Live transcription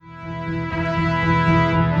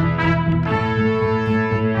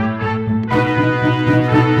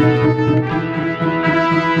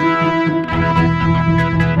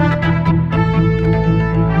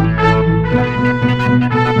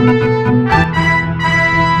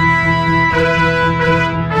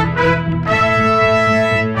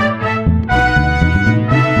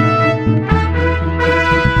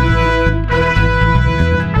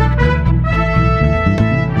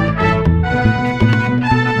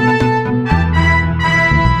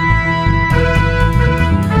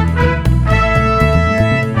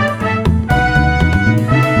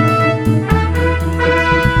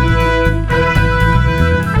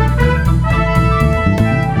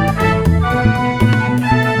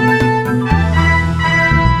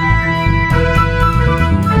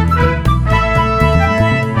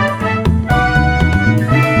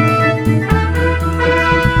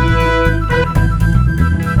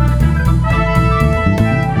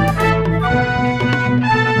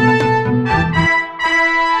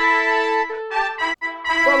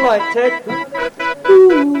Take and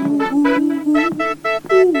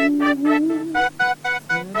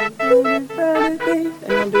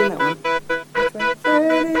I'm doing that one.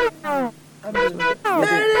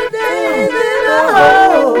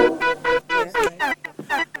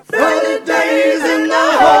 30 days in the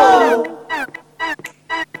hole.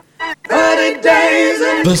 30 days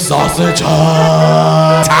in the sausage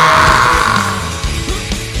hut.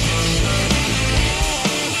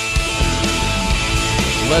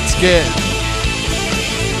 Let's get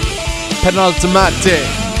Penultimate.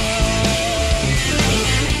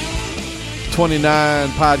 29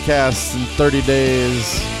 podcasts in 30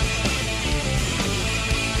 days.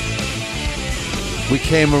 We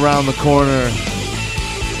came around the corner.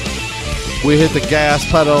 We hit the gas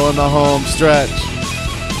pedal in the home stretch.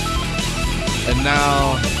 And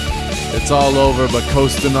now it's all over, but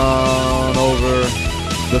coasting on over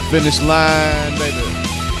the finish line, baby.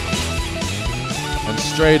 And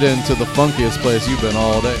straight into the funkiest place you've been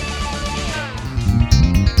all day.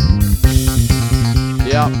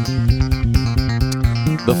 Yep.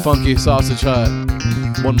 The Funky Sausage Hut.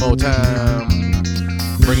 One more time.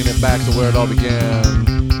 Bringing it back to where it all began.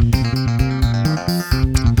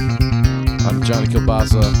 I'm Johnny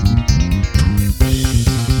Kilbasa.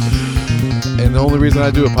 And the only reason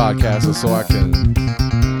I do a podcast is so I can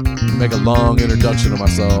make a long introduction of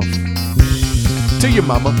myself to your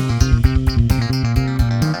mama.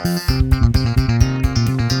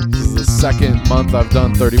 This is the second month I've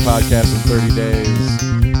done 30 podcasts in 30 days.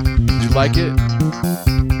 Did you like it?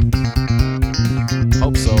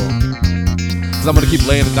 Hope so. Because I'm going to keep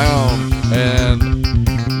laying it down and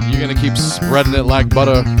you're going to keep spreading it like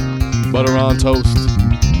butter on toast.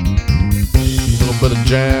 A little bit of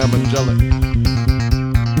jam and jelly.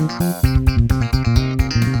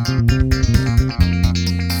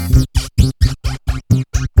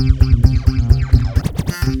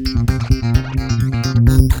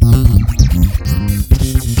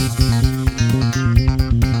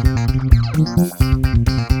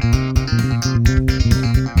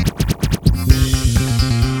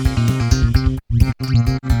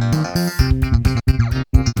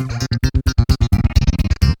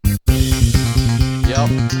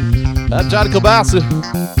 Johnny Kilbasa,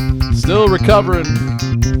 still recovering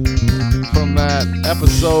from that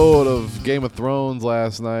episode of Game of Thrones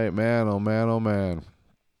last night. Man, oh man, oh man.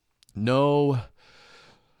 No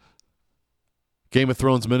Game of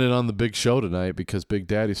Thrones minute on the big show tonight because Big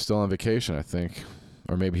Daddy's still on vacation, I think.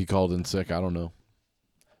 Or maybe he called in sick, I don't know.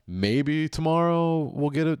 Maybe tomorrow we'll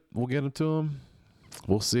get it to him.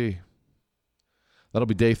 We'll see. That'll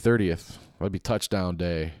be day 30th. That'll be touchdown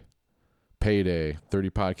day. Payday, 30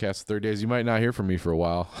 podcasts, 30 days. You might not hear from me for a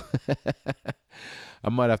while. I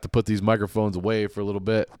might have to put these microphones away for a little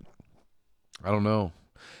bit. I don't know.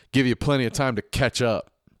 Give you plenty of time to catch up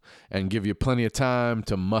and give you plenty of time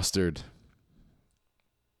to mustard.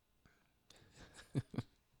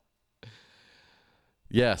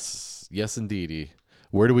 Yes, indeedy.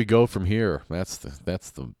 Where do we go from here? That's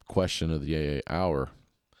the question of the hour.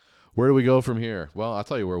 Where do we go from here? Well, I'll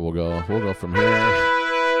tell you where we'll go. We'll go from here.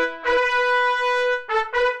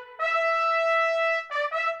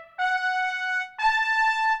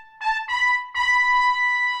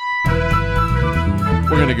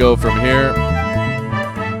 We're going to go from here.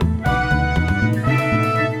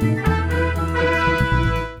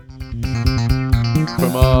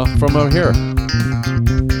 From over here.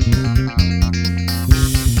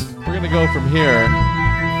 We're going to go from here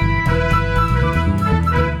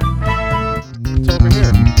to over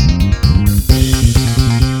here.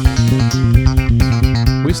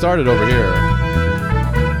 We started over here,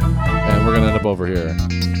 and we're going to end up over here.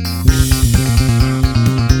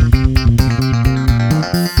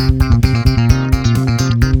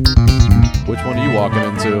 Which one are you walking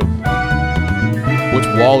into? Which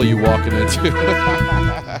wall are you walking into?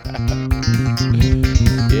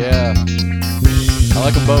 Yeah. I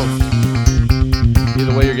like them both.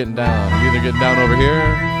 Either way you're getting down. You're either getting down over here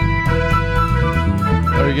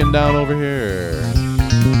or you're getting down over here.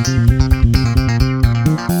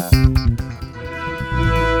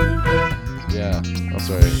 Yeah, that's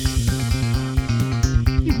right.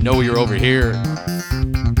 You know you're over here.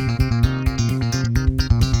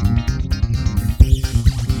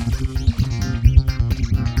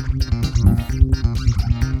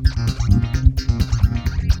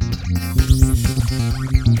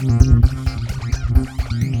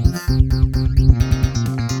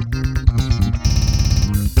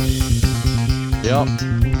 Yep.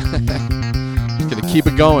 Just gonna keep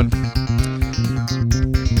it going. I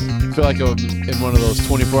feel like I'm in one of those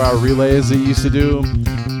 24-hour relays that you used to do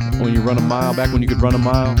when you run a mile, back when you could run a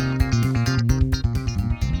mile.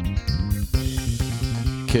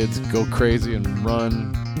 kids go crazy and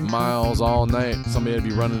run miles all night. Somebody had to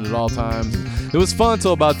be running at all times. It was fun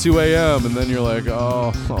till about 2 a.m. and then you're like,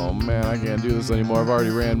 oh man, I can't do this anymore. I've already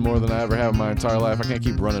ran more than I ever have in my entire life. I can't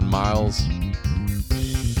keep running miles.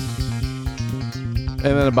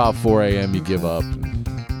 And then about 4 a.m. you give up.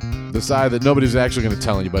 Decide that nobody's actually going to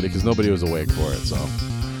tell anybody because nobody was awake for it. So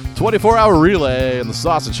 24-hour relay and the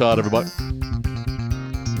sausage hut, everybody.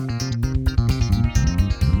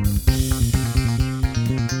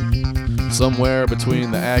 Somewhere between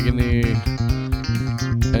the agony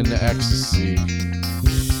and the ecstasy.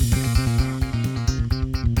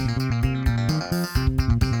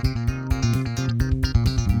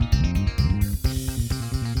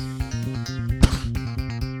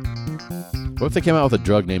 What if they came out with a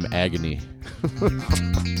drug named Agony?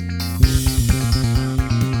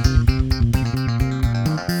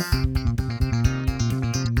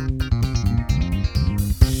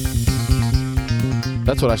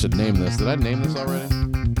 That's what I should name this. Did I name this already?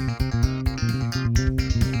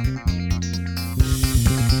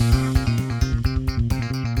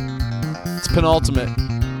 It's Penultimate.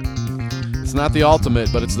 It's not the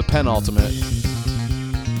ultimate, but it's the penultimate.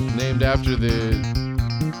 Named after the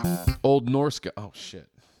old Norse god. Oh, shit.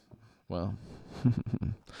 Well.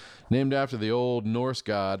 Named after the old Norse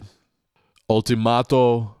god,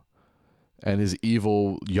 Ultimato, and his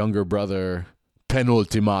evil younger brother,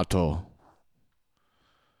 Penultimato.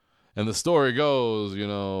 And the story goes,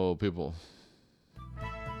 people,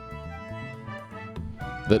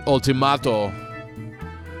 that Ultimato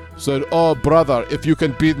said, oh, brother, if you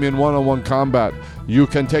can beat me in one-on-one combat, you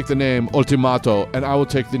can take the name Ultimato, and I will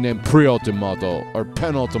take the name Pre-Ultimato, or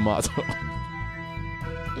Penultimato.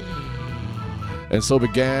 And so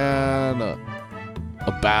began a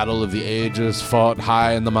battle of the ages, fought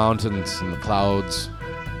high in the mountains and the clouds.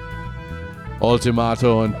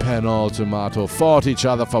 Ultimato and Penultimato fought each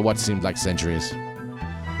other for what seemed like centuries.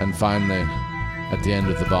 And finally, at the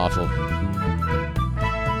end of the battle,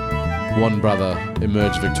 one brother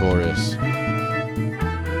emerged victorious.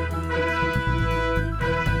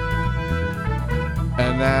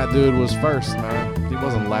 And that dude was first, man. He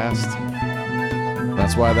wasn't last.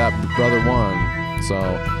 That's why that brother won. So,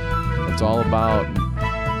 it's all about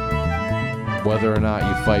whether or not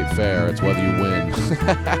you fight fair. It's whether you win.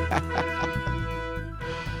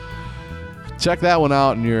 Check that one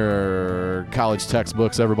out in your college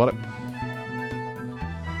textbooks, everybody.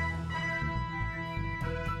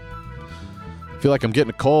 Feel like I'm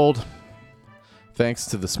getting a cold. Thanks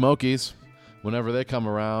to the Smokies. Whenever they come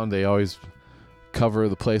around, they always cover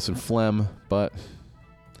the place in phlegm, but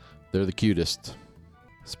they're the cutest.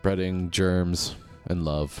 Spreading germs and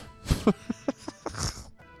love.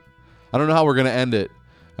 I don't know how we're going to end it.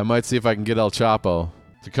 I might see if I can get El Chapo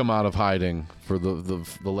to come out of hiding for the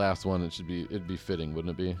last one. It'd be fitting,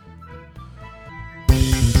 wouldn't it be?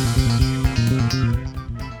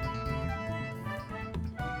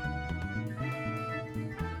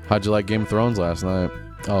 How'd you like Game of Thrones last night?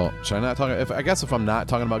 Oh, should I not talk? I guess if I'm not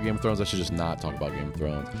talking about Game of Thrones, I should just not talk about Game of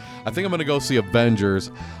Thrones. I think I'm gonna go see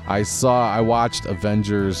Avengers. I watched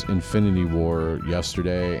Avengers Infinity War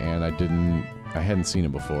yesterday, and I hadn't seen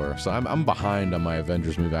it before, so I'm behind on my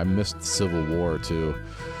Avengers movie. I missed Civil War too.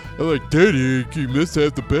 I'm like, Daddy, you missed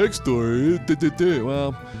half the backstory.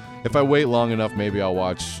 Well, if I wait long enough, maybe I'll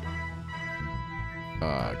watch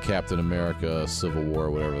Captain America: Civil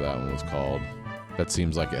War, whatever that one was called. That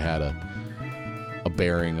seems like it had a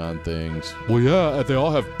bearing on things. Well, yeah, they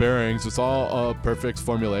all have bearings. It's all a perfect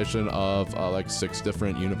formulation of like 6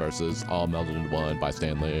 different universes, all melded into one by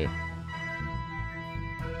Stan Lee.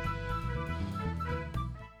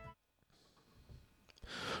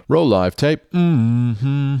 Roll live tape.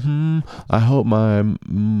 I hope my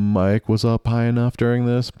mic was up high enough during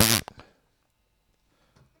this.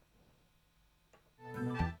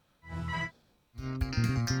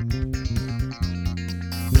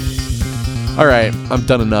 All right, I'm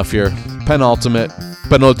done enough here. Penultimate,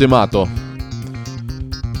 Penultimato.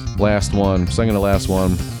 Last one, second to last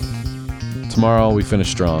one. Tomorrow we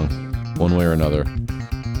finish strong, one way or another.